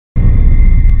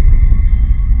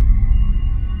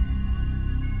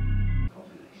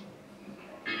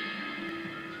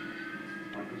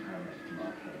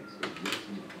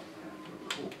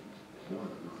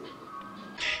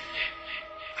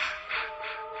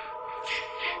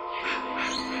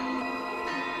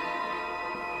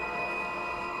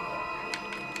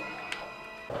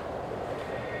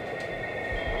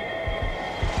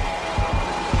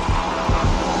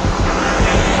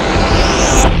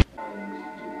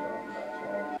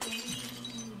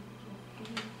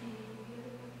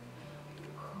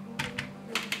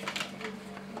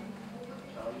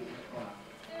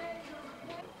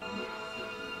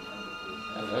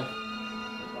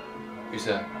Who's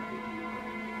that?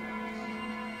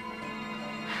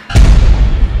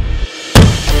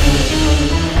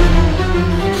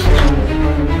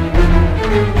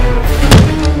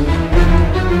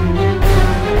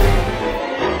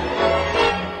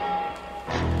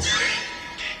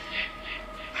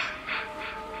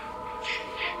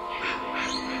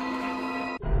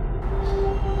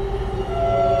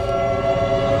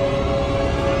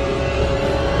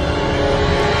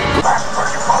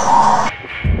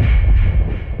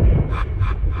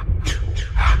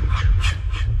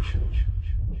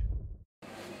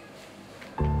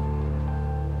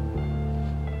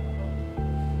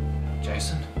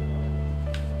 Jason?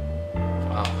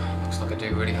 Wow, looks like I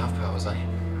do really have powers, eh?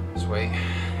 Sweet.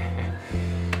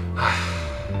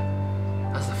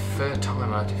 That's the third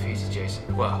time I've defeated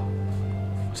Jason. Well,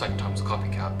 second time's a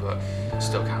copycat, but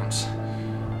still counts.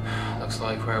 Looks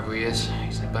like wherever he is,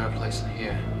 he's in a better place than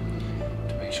here.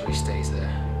 To make sure he stays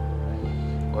there.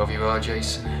 Wherever you are,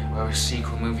 Jason, whatever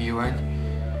sequel movie you're in,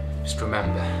 just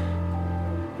remember,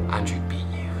 Andrew beat you.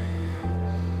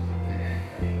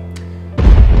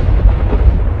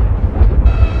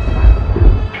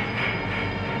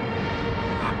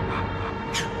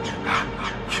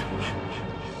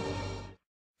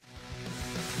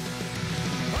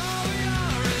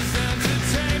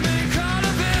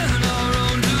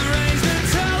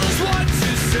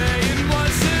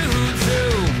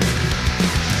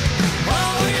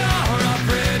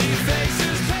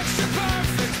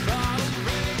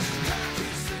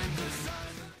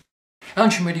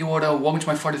 Andrew Media Order, welcome to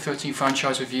my Friday the 13th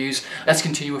franchise reviews. Let's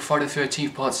continue with Friday the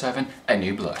 13th Part 7, A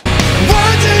New Blood.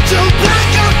 Why did you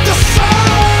break up the sun?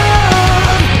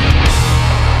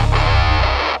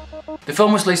 The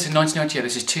film was released in 1998,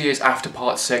 this is 2 years after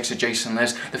Part 6 of Jason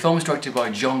Lives. The film was directed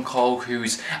by John Cole,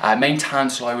 whose main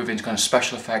talents lie within kind of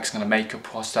special effects, kind of makeup,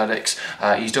 prosthetics.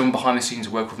 He's done behind the scenes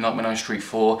work with Nightmare on Elm Street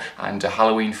 4 and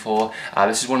Halloween 4.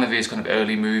 This is one of his kind of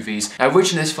early movies.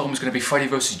 Originally this film was going to be Freddy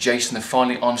vs Jason, the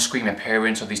finally on-screen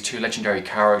appearance of these two legendary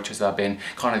characters that have been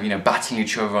kind of, you know, battling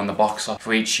each other on the box office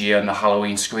for each year in the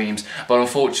Halloween screams. But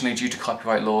unfortunately, due to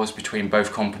copyright laws between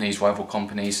both companies, rival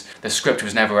companies, the script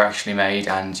was never actually made,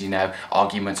 and, you know,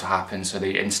 arguments happened, so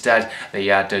instead they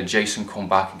had Jason come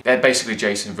back. Basically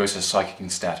Jason versus Psychic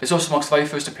instead. This also marks the very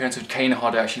first appearance of Kane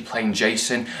Hodder actually playing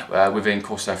Jason within, of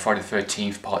course, Friday the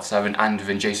 13th Part 7 and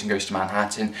within Jason Goes to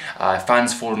Manhattan.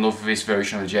 Fans fall in love with this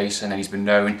version of Jason, and he's been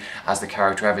known as the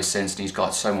character ever since, and he's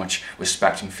got so much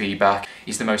respect and feedback.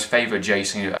 He's the most favourite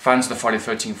Jason. Fans of the Friday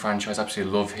the 13th franchise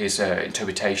absolutely love his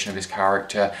interpretation of his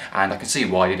character, and I can see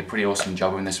why. He did a pretty awesome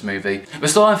job in this movie. The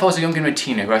story follows a young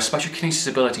Tina who has special kinesis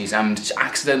abilities and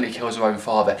accidentally kills her own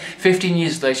father. 15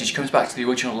 years later, she comes back to the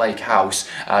original lake house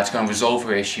to kind of resolve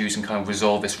her issues and kind of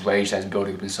resolve this rage that is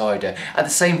building up inside her. At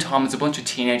the same time, there's a bunch of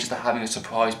teenagers that are having a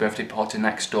surprise birthday party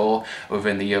next door over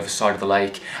in the other side of the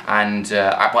lake, and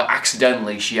by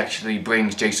accidentally she actually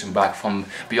brings Jason back from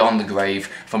beyond the grave,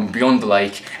 from beyond the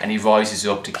lake, and he rises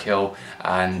up to kill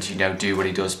and, you know, do what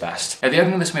he does best. The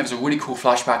opening of this movie has a really cool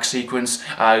flashback sequence,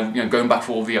 you know, going back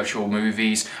for all the actual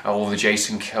movies, all the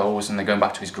Jason kills, and they're going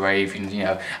back to his grave, and, you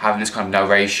know, having this kind of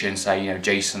narration saying, you know,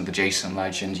 Jason, the Jason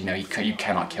legend, you know, you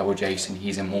cannot kill Jason,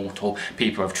 he's immortal,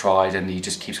 people have tried, and he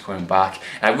just keeps coming back.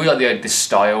 And I really like the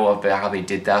style of how they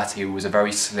did that. It was a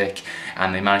very slick,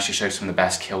 and they managed to show some of the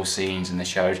best kill scenes, and they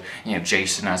showed, you know,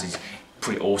 Jason as his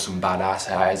pretty awesome badass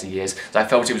as he is. So I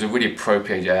felt it was a really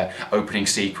appropriate opening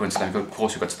sequence, and then of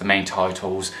course we got to the main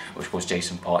titles, which was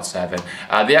Jason Part 7.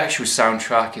 The actual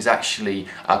soundtrack is actually,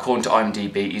 according to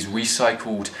IMDb, is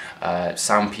recycled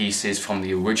sound pieces from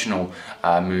the original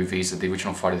movies of the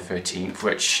original Friday the 13th,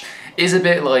 which is a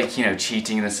bit like, you know,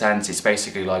 cheating in the sense. It's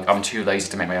basically like, I'm too lazy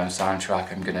to make my own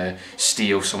soundtrack, I'm gonna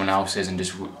steal someone else's and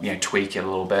just, you know, tweak it a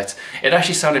little bit. It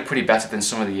actually sounded pretty better than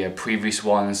some of the previous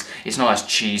ones. It's not as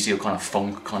cheesy or kind of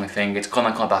funk kind of thing. It's kind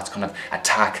of like that kind of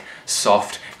attack,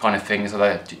 soft kind of thing. It's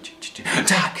like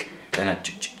attack, then a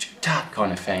attack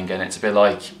kind of thing, and it's a bit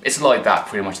like, it's like that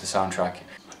pretty much, the soundtrack.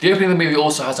 The opening of the movie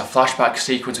also has a flashback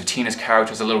sequence of Tina's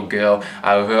character as a little girl with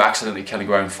her accidentally killing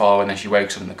her own father, and then she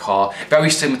wakes up in the car.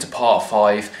 Very similar to Part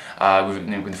 5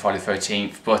 with Friday the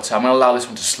 13th, but I'm going to allow this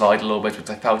one to slide a little bit, because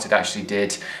I felt it actually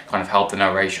did kind of help the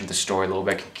narration of the story a little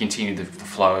bit, continue the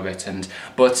flow of it.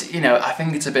 But, you know, I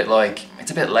think it's a bit like,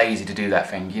 it's a bit lazy to do that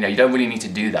thing. You know, you don't really need to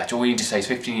do that. All you need to say is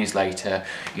 15 years later,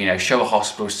 you know, show a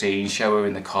hospital scene, show her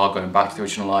in the car going back to the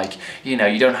original, like, you know,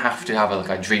 you don't have to have like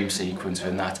a dream sequence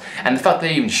in that. And the fact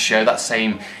they even show that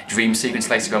same dream sequence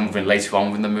later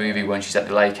on in the movie when she's at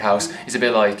the lake house is a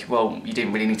bit like, well, you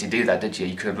didn't really need to do that, did you?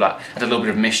 You could have like had a little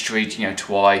bit of mystery street, you know,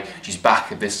 to why she's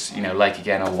back at this, you know, lake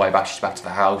again, or why back she's back to the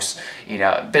house. You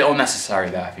know, a bit unnecessary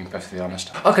there, if I'm perfectly honest.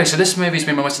 Okay, so this movie's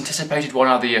been my most anticipated one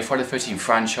out of the Friday the 13th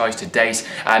franchise to date.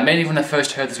 Mainly when I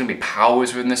first heard there's going to be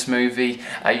powers within this movie.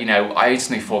 You know, I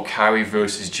instantly thought Carrie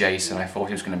versus Jason. I thought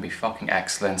it was going to be fucking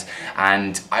excellent,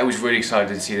 and I was really excited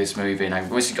to see this movie, and I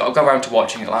got around to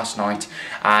watching it last night,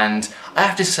 and I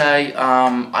have to say,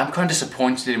 I'm kind of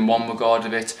disappointed in one regard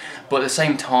of it, but at the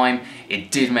same time,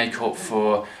 it did make up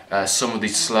for some of the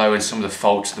slow and some of the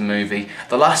faults of the movie.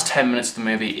 The last 10 minutes of the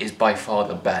movie is by far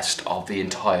the best of the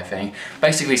entire thing.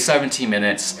 Basically, 70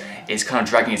 minutes is kind of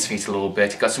dragging its feet a little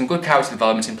bit. It got some good character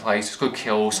development in place, good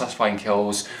kills, satisfying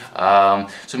kills,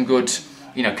 some good,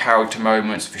 you know, character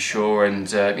moments for sure, and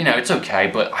you know, it's okay,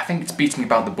 but I think it's beating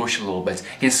about the bush a little bit,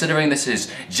 considering this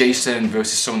is Jason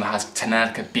versus someone that has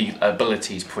kinetic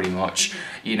abilities pretty much.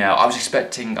 You know, I was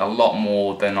expecting a lot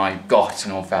more than I got,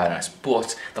 in all fairness,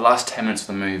 but the last 10 minutes of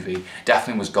the movie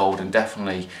definitely was golden,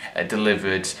 definitely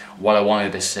delivered what I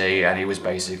wanted to see, and it was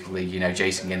basically, you know,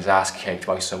 Jason getting his ass kicked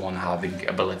by someone having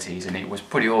abilities, and it was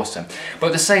pretty awesome. But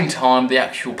at the same time, the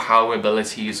actual power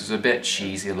abilities was a bit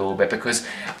cheesy a little bit, because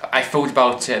I thought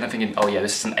about it and I'm thinking, oh yeah,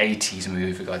 this is an 80s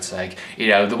movie, for God's sake. You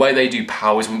know, the way they do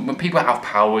powers, when people have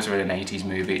powers in an 80s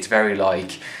movie, it's very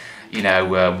like, you know,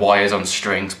 wires on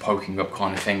strings poking up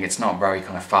kind of thing. It's not very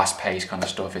kind of fast-paced kind of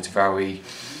stuff. It's very,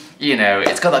 you know,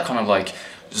 it's got that kind of like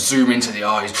zoom into the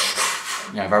eyes,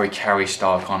 you know, very Carrie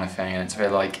style kind of thing, and it's very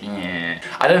like, yeah.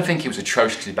 I don't think he was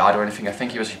atrociously bad or anything. I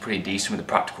think he was actually pretty decent with the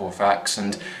practical effects,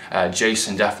 and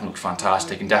Jason definitely looked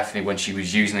fantastic, and definitely when she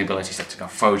was using the abilities to kind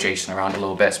of throw Jason around a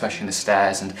little bit, especially in the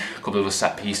stairs and a couple of the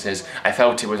set pieces, I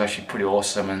felt it was actually pretty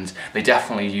awesome, and they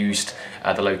definitely used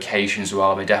the locations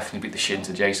well. They definitely beat the shit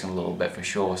into Jason a little bit for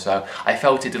sure, so I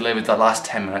felt it delivered. The last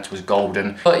 10 minutes was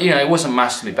golden, but you know, it wasn't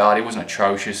massively bad, it wasn't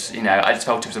atrocious, you know, I just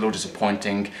felt it was a little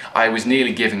disappointing. I was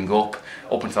nearly giving up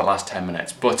until the last 10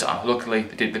 minutes, but luckily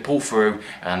they pulled through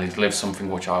and they delivered something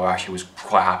which I actually was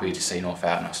quite happy to see, in all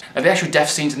fairness. Now, the actual death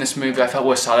scenes in this movie I felt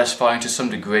were satisfying to some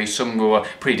degree. Some were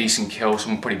pretty decent kills,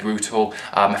 some were pretty brutal.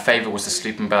 My favourite was the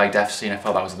sleeping bag death scene. I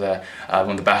felt that was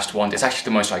one of the best ones. It's actually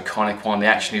the most iconic one. They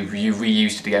actually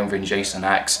reused it again within Jason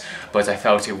X, but I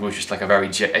felt it was just like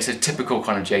it's a typical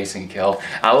kind of Jason kill.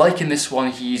 I like in this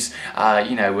one, he's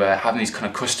you know, having these kind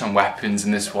of custom weapons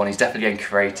in this one. He's definitely getting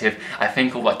creative. I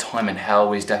think all that time in hell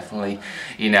is definitely,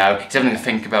 you know, he's definitely going to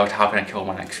think about how can I kill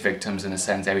my next victims, in a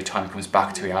sense, every time it comes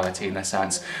back to reality, in a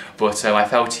sense. But I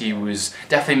felt he was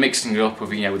definitely mixing it up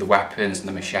with, you know, with the weapons and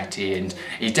the machete, and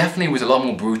he definitely was a lot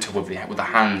more brutal with the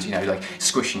hands, you know, like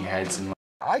squishing heads. And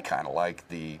I kind of like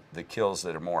the kills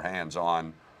that are more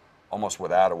hands-on, almost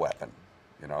without a weapon.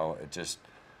 You know, it just,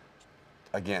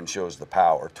 again, shows the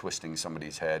power, twisting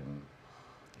somebody's head and,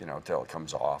 you know, until it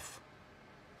comes off.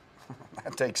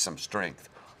 That takes some strength.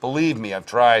 Believe me, I've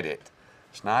tried it.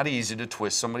 It's not easy to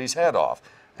twist somebody's head off.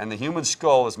 And the human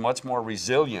skull is much more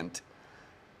resilient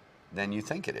than you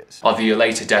think it is. The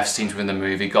later death scenes within the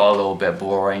movie got a little bit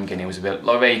boring, and it was a bit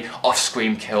like very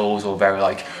off-screen kills, or very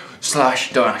like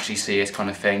slash, don't actually see it kind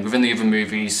of thing. Within the other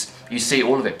movies, you see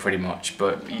all of it pretty much,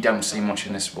 but you don't see much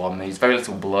in this one. There's very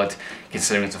little blood,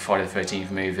 considering it's a Friday the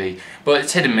 13th movie. But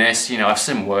it's hit and miss, you know, I've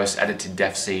seen worse edited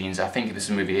death scenes. I think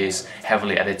this movie is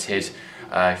heavily edited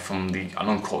from an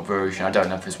uncut version. I don't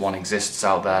know if there's one exists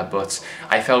out there, but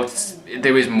I felt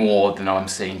there is more than I'm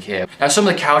seeing here. Now, some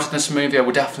of the characters in this movie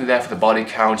were definitely there for the body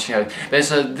count. You know,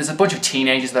 there's a bunch of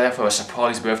teenagers there for a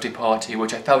surprise birthday party,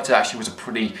 which I felt actually was a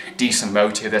pretty decent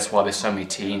motive. That's why there's so many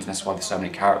teens, and that's why there's so many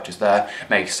characters there.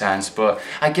 Makes sense. But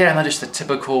again, they're just the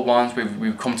typical ones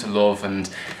we've come to love, and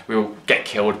we'll get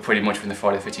killed pretty much in the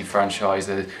Friday the 13th franchise.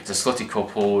 There's the slutty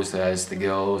couples, there's the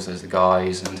girls, there's the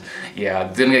guys, and yeah,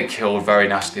 they're gonna get killed very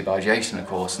nasty by Jason, of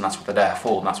course, and that's what they're there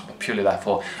for, and that's what they're purely there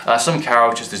for. Some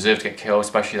characters deserve to get killed,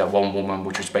 especially that one woman,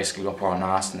 which was basically up her own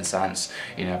ass, in a sense,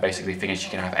 you know, basically thinking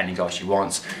she can have any guy she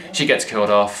wants. She gets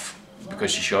killed off because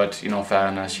she should, you know,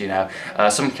 fairness, you know.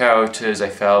 Some characters I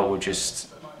felt were just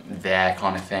there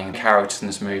kind of thing. Characters in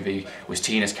this movie was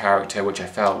Tina's character, which I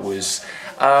felt was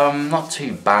not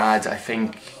too bad. I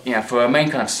think, you know, for a main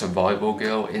kind of survival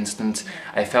girl instant,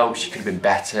 I felt she could have been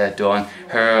better done.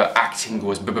 Her acting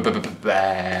was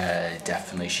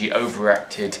definitely. She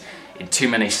overacted in too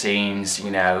many scenes, you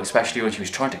know, especially when she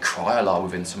was trying to cry a lot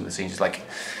within some of the scenes. It's like,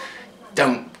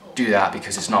 don't do that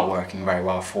because it's not working very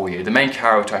well for you. The main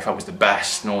character I felt was the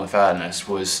best, in all fairness,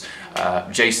 was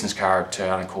Jason's character,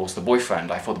 and of course the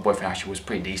boyfriend. I thought the boyfriend actually was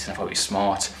pretty decent. I thought he was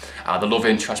smart. The love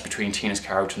interest between Tina's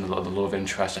character and the love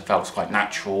interest I felt was quite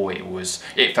natural.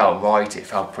 It felt right, it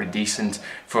felt pretty decent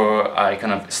for a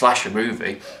kind of slasher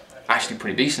movie. actually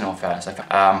pretty decent in all fairness.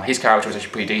 His character was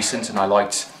actually pretty decent, and I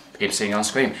liked him seeing on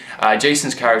screen.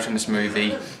 Jason's character in this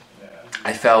movie,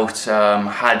 I felt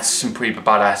had some pretty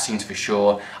badass scenes for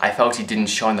sure. I felt he didn't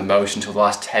shine the most until the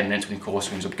last 10 minutes when he, of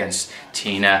course, was up against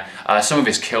Tina. Some of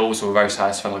his kills were very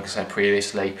satisfying, like I said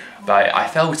previously, but I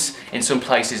felt in some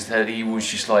places that he was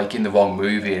just like in the wrong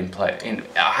movie and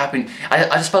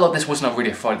I just felt like this wasn't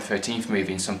really a Friday the 13th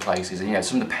movie in some places, and you know,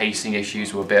 some of the pacing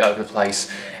issues were a bit over the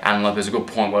place, and like there's a good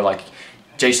point where like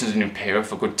Jason's in Imperial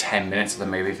for a good 10 minutes of the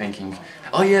movie thinking,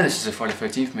 oh yeah, this is a Friday the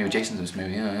 13th movie, Jason's in this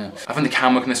movie, yeah. I think the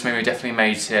camera work in this movie definitely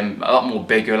made him a lot more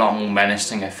bigger, a lot more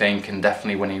menacing, I think, and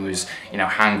definitely when he was, you know,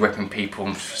 hand gripping people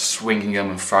and swinging them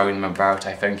and throwing them about,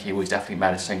 I think he was definitely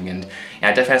menacing, and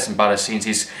yeah, definitely had some badass scenes.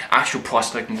 His actual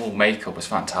prosthetic and all makeup was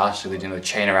fantastic. They did the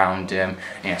chain around him,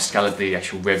 you know, skeleton, the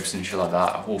actual ribs and shit like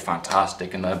that, all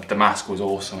fantastic, and the mask was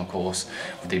awesome, of course,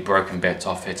 with the broken bits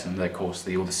off it, and of course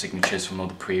all the signatures from all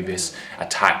the previous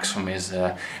attacks from his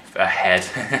head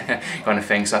kind of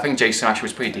thing. So I think Jason actually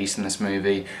was pretty decent in this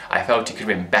movie. I felt he could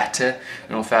have been better,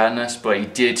 in all fairness, but he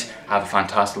did have a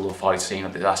fantastic little fight scene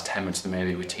at the last 10 minutes of the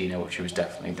movie with Tina, which was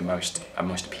definitely the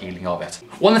most appealing of it.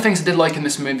 One of the things I did like in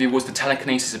this movie was the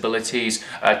telekinesis abilities,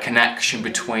 connection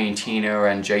between Tina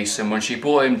and Jason. When she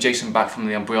brought Jason back from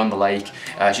beyond the lake,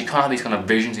 she kind of had these kind of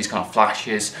visions, these kind of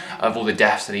flashes of all the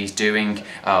deaths that he's doing,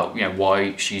 you know,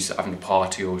 why she's having a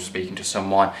party or speaking to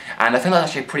someone, and I think that's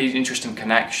actually a pretty interesting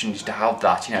connection to have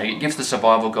that. You know, it gives the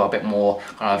survival guy a bit more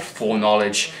kind of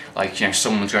foreknowledge, like, you know,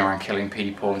 someone's going around killing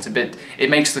people. It's a bit, it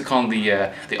makes the kind of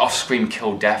the off-screen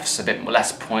kill deaths a bit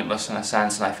less pointless in a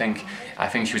sense, and I think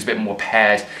she was a bit more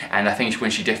paired, and I think when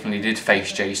she definitely did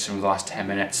face Jason in the last 10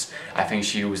 minutes, I think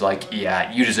she was like,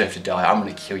 yeah, you deserve to die, I'm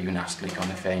going to kill you nastily kind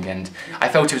of thing, and I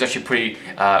felt it was actually a pretty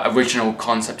original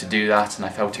concept to do that, and I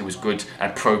felt it was good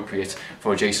and appropriate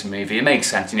for a Jason movie. It makes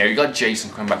sense, you know, you got Jason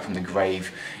coming back from the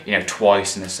grave, you know,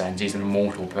 twice in a sense. He's an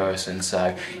immortal person,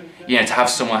 so you know, to have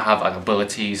someone have like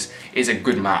abilities is a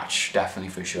good match, definitely,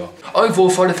 for sure. Overall,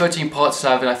 Friday the 13th Part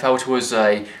 7 I felt was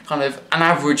a kind of an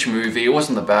average movie. It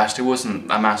wasn't the best, it wasn't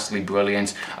massively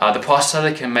brilliant. The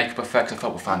prosthetic and makeup effects I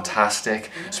felt were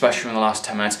fantastic, especially in the last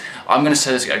 10 minutes. I'm going to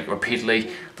say this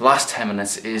repeatedly, the last 10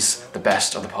 minutes is the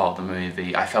best of the part of the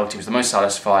movie. I felt it was the most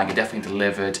satisfying. It definitely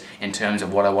delivered in terms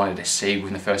of what I wanted to see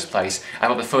in the first place. I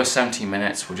thought the first 17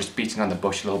 minutes were just beating on the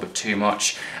bush a little bit too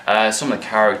much. Some of the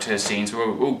character scenes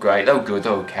were all great, they were good,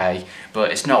 they're okay,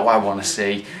 but it's not what I want to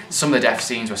see. Some of the death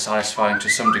scenes were satisfying to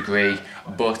some degree,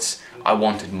 but I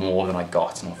wanted more than I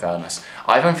got, in all fairness.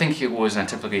 I don't think it was a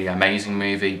typically amazing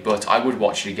movie, but I would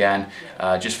watch it again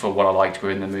just for what I liked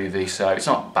within the movie. So it's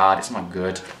not bad, it's not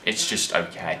good, it's just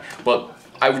okay. But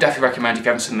I would definitely recommend if you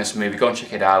haven't seen this movie, go and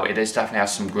check it out. It does definitely have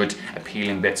some good,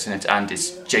 appealing bits in it, and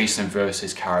it's Jason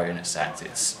versus Carrie in a sense.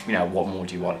 It's, you know, what more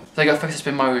do you want? So there you go, folks, that's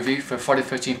been my review for Friday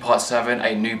the 13th Part 7,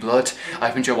 A New Blood. I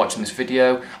hope you enjoyed watching this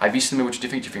video. Have you seen the movie? What do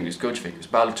you think? Do you think it was good? Do you think it was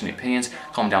bad? Leave any opinions?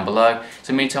 Comment down below.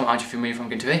 So in the meantime, I'm Jason Voorhees from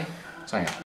TV. Signing out.